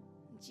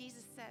 And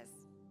Jesus says,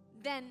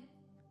 then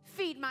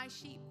feed my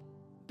sheep,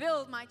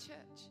 build my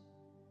church.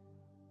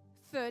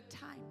 Third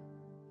time,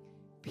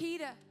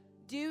 Peter,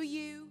 do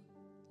you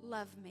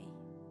love me?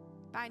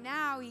 By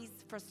now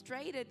he's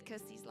frustrated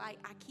because he's like,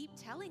 I keep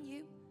telling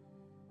you.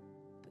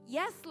 But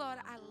yes, Lord,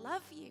 I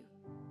love you.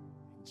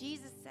 And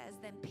Jesus says,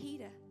 then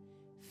Peter,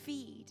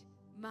 feed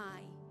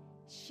my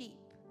sheep.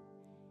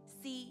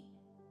 See,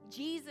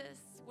 Jesus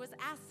was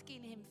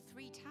asking him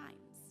 3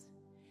 times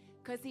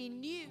because he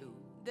knew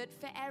that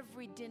for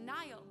every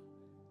denial,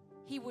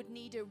 he would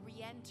need a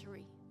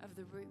re-entry of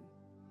the room.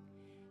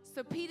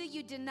 So Peter,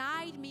 you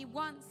denied me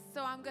once,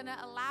 so I'm going to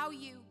allow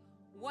you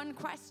one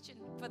question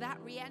for that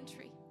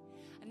re-entry.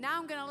 And now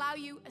I'm going to allow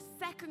you a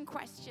second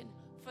question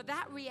for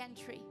that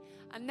re-entry.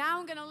 And now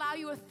I'm going to allow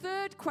you a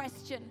third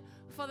question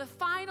for the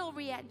final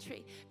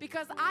re-entry,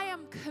 because I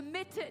am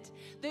committed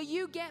that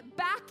you get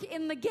back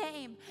in the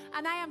game,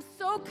 and I am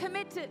so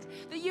committed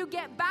that you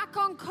get back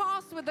on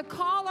course with the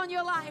call on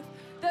your life,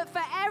 that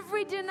for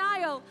every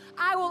denial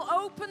I will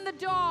open the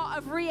door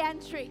of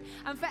re-entry,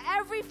 and for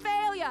every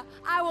failure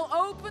I will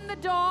open the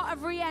door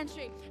of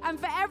re-entry, and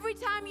for every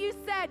time you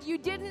said you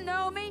didn't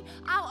know me,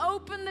 I'll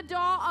open the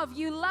door of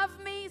you love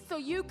me so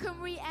you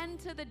can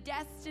re-enter the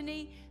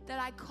destiny that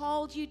I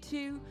called you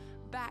to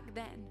back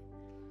then.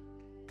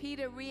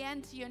 Peter,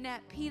 re-enter your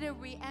net. Peter,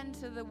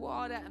 re-enter the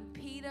water. And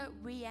Peter,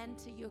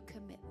 re-enter your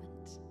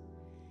commitment.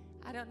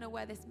 I don't know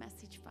where this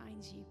message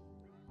finds you.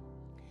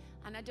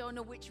 And I don't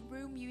know which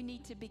room you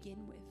need to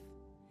begin with.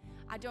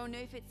 I don't know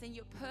if it's in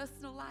your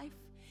personal life,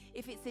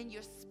 if it's in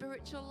your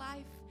spiritual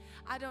life.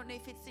 I don't know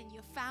if it's in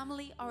your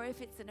family or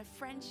if it's in a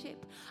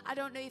friendship. I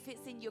don't know if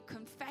it's in your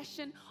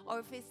confession or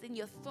if it's in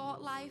your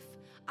thought life.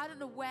 I don't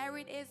know where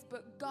it is,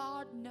 but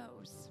God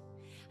knows.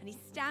 And he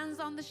stands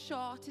on the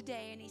shore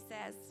today and he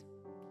says,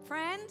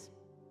 friend,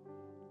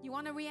 you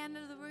want to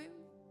re-enter the room?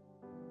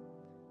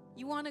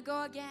 You want to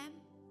go again?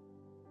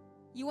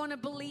 You want to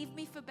believe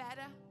me for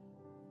better?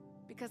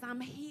 Because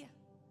I'm here.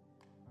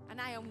 And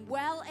I am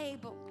well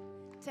able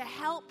to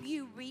help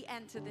you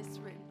re-enter this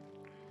room.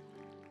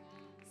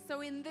 So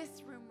in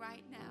this room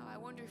right now, I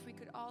wonder if we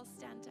could all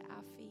stand to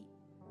our feet.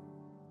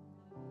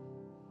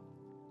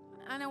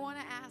 And I want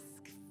to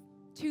ask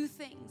 2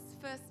 things.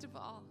 First of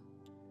all,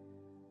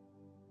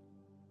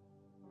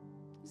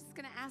 I'm just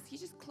going to ask you,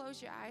 just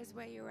close your eyes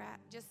where you're at.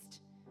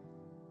 Just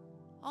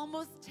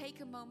almost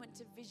take a moment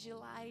to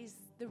visualize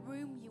the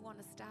room you want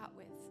to start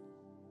with.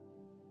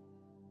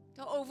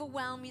 Don't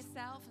overwhelm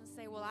yourself and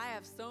say, well, I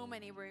have so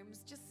many rooms.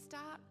 Just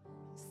start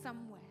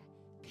somewhere.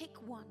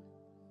 Pick one.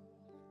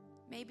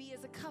 Maybe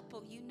as a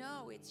couple, you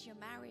know it's your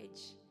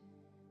marriage.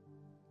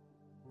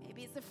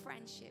 Maybe it's a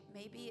friendship.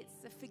 Maybe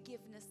it's a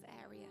forgiveness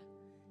area.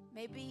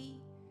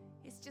 Maybe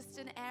it's just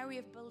an area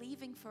of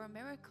believing for a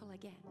miracle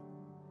again.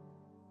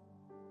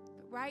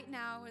 Right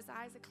now, as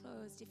eyes are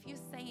closed, if you're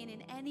saying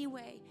in any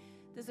way,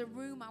 there's a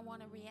room I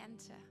want to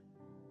re-enter,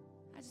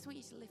 I just want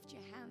you to lift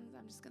your hands.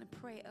 I'm just going to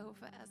pray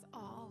over us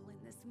all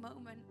in this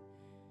moment.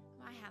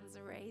 My hands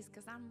are raised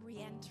because I'm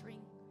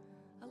re-entering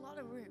a lot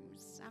of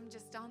rooms. I'm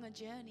just on a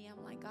journey.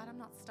 I'm like, God, I'm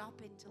not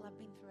stopping till I've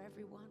been through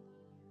every one.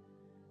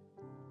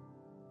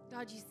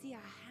 God, you see our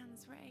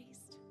hands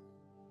raised.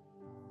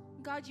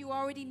 God, you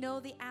already know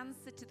the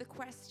answer to the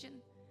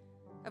question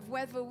of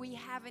whether we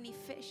have any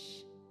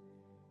fish.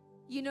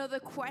 You know the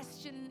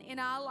question in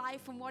our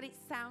life and what it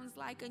sounds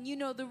like, and you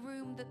know the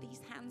room that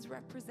these hands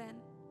represent.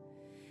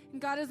 And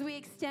God, as we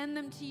extend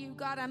them to you,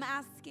 God, I'm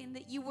asking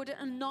that you would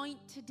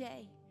anoint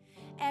today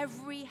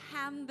every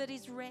hand that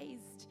is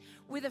raised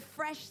with a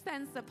fresh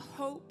sense of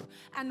hope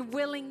and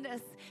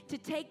willingness to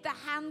take the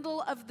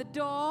handle of the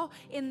door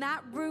in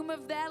that room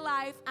of their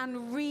life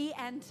and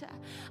re-enter.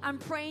 I'm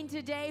praying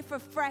today for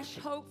fresh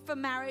hope for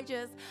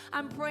marriages.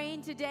 I'm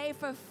praying today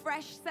for a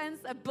fresh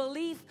sense of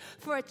belief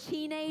for a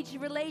teenage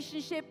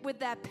relationship with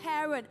their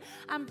parent.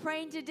 I'm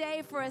praying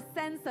today for a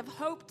sense of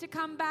hope to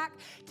come back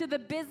to the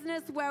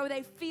business where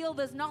they feel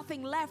there's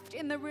nothing left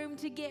in the room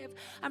to give.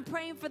 I'm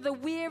praying for the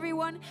weary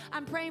one.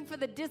 I'm praying for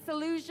the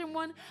disillusioned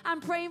one. I'm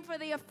praying for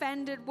the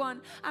offended one.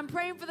 I'm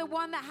praying for the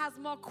one that has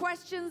more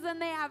questions than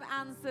they have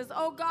answers.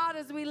 Oh God,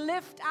 as we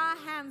lift our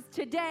hands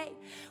today,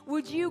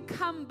 would you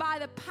come by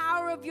the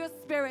power of your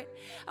Spirit,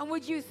 and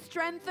would you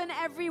strengthen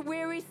every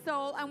weary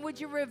soul, and would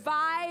you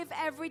revive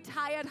every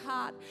tired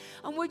heart,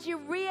 and would you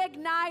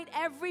reignite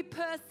every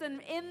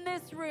person in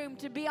this room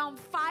to be on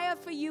fire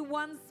for you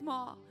once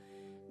more.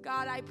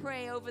 God, I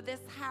pray over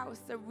this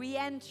house a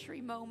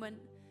re-entry moment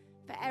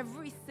for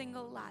every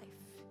single life.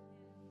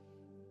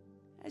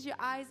 As your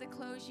eyes are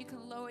closed, you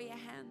can lower your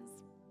hands.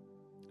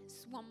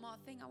 Just one more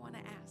thing I want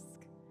to ask.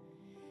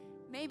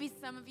 Maybe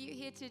some of you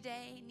here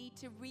today need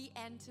to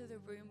re-enter the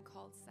room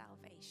called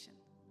salvation.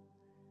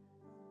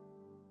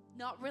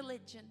 Not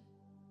religion,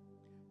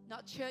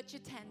 not church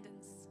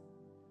attendance,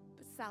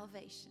 but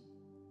salvation.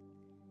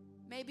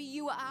 Maybe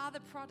you are the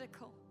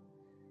prodigal.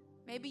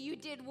 Maybe you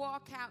did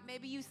walk out.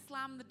 Maybe you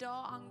slammed the door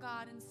on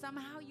God, and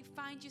somehow you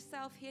find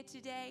yourself here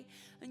today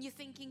and you're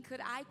thinking, could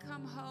I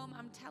come home?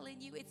 I'm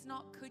telling you, it's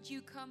not could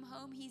you come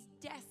home. He's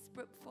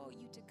desperate for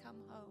you to come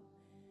home.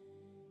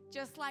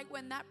 Just like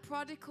when that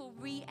prodigal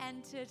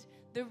re-entered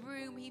the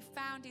room, he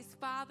found his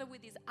father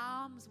with his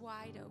arms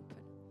wide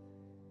open.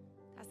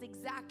 That's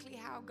exactly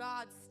how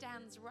God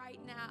stands right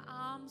now,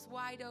 arms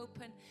wide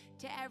open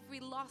to every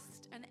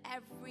lost and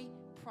every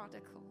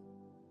prodigal.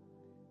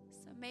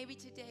 So maybe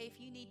today, if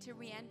you need to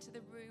re-enter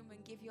the room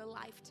and give your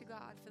life to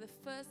God for the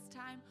first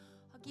time,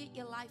 or get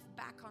your life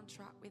back on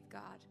track with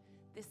God,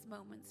 this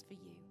moment's for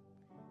you.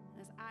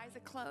 And as eyes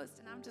are closed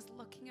and I'm just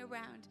looking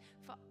around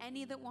for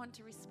any that want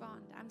to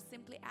respond, I'm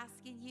simply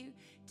asking you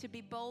to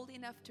be bold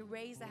enough to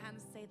raise a hand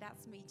and say,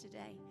 that's me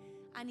today.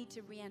 I need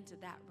to re-enter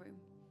that room.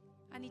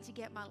 I need to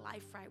get my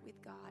life right with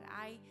God.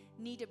 I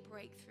need a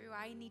breakthrough.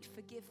 I need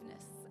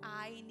forgiveness.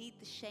 I need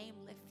the shame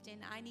lifting.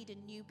 I need a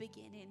new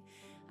beginning.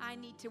 I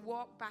need to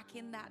walk back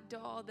in that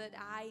door that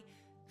I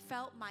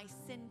felt my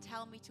sin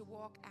tell me to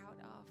walk out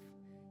of.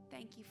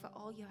 Thank you for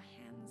all your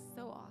hands.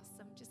 So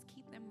awesome. Just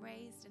keep them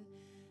raised. And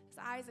as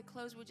eyes are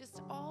closed, we're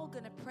just all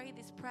going to pray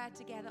this prayer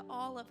together.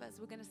 All of us,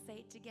 we're going to say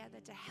it together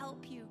to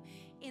help you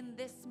in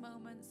this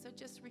moment. So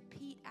just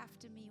repeat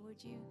after me,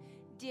 would you?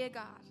 Dear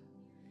God,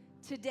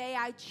 today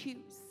I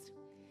choose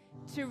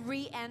to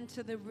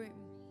re-enter the room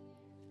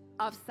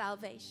of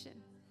salvation.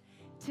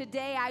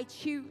 Today I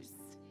choose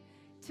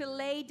to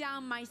lay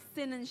down my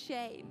sin and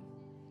shame.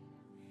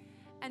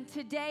 And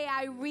today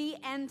I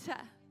re-enter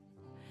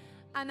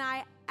and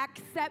I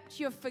accept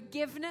your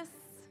forgiveness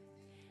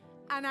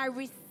and I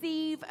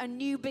receive a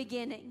new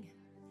beginning.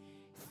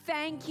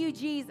 Thank you,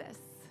 Jesus,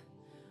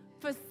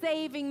 for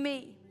saving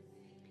me.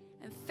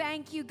 And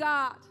thank you,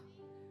 God,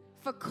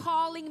 for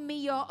calling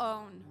me your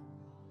own.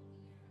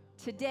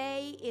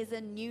 Today is a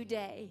new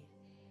day.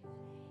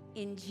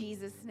 In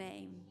Jesus'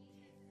 name,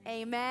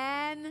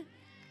 amen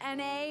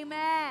and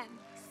amen.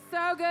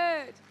 So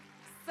good.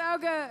 So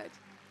good.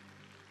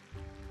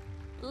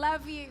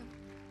 Love you.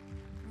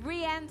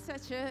 Re-enter,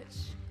 church.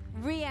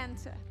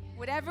 Re-enter.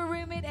 Whatever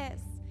room it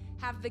is,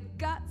 have the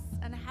guts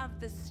and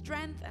have the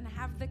strength and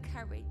have the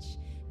courage,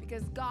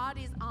 because God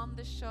is on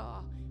the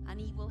shore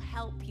and he will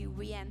help you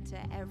re-enter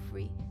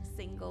every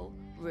single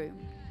room.